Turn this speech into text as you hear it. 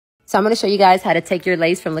So I'm going to show you guys how to take your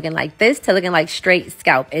lace from looking like this to looking like straight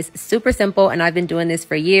scalp. It's super simple, and I've been doing this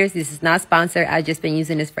for years. This is not sponsored. I've just been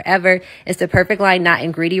using this forever. It's the Perfect Line Knot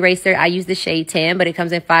and Grit Eraser. I use the shade 10, but it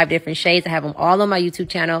comes in 5 different shades. I have them all on my YouTube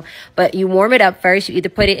channel. But you warm it up first. You either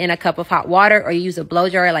put it in a cup of hot water or you use a blow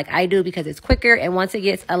dryer like I do because it's quicker. And once it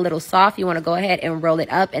gets a little soft, you want to go ahead and roll it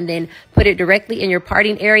up and then put it directly in your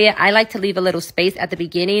parting area. I like to leave a little space at the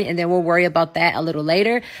beginning, and then we'll worry about that a little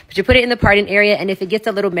later. But you put it in the parting area, and if it gets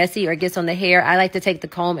a little messy or it gets on the hair, I like to take the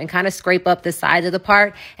comb and kind of scrape up the sides of the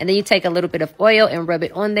part, and then you take a little bit of oil and rub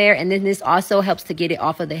it on there, and then this also helps to get it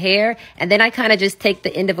off of the hair. And then I kind of just take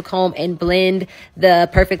the end of a comb and blend the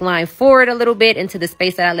perfect line forward a little bit into the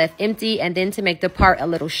space that I left empty. And then to make the part a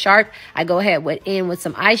little sharp, I go ahead with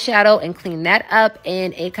some eyeshadow and clean that up,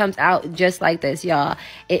 and it comes out just like this, y'all.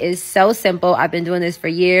 It is so simple. I've been doing this for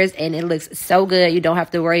years, and it looks so good. You don't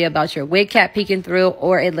have to worry about your wig cap peeking through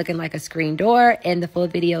or it looking like a screen door. And the full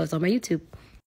video is on my YouTube.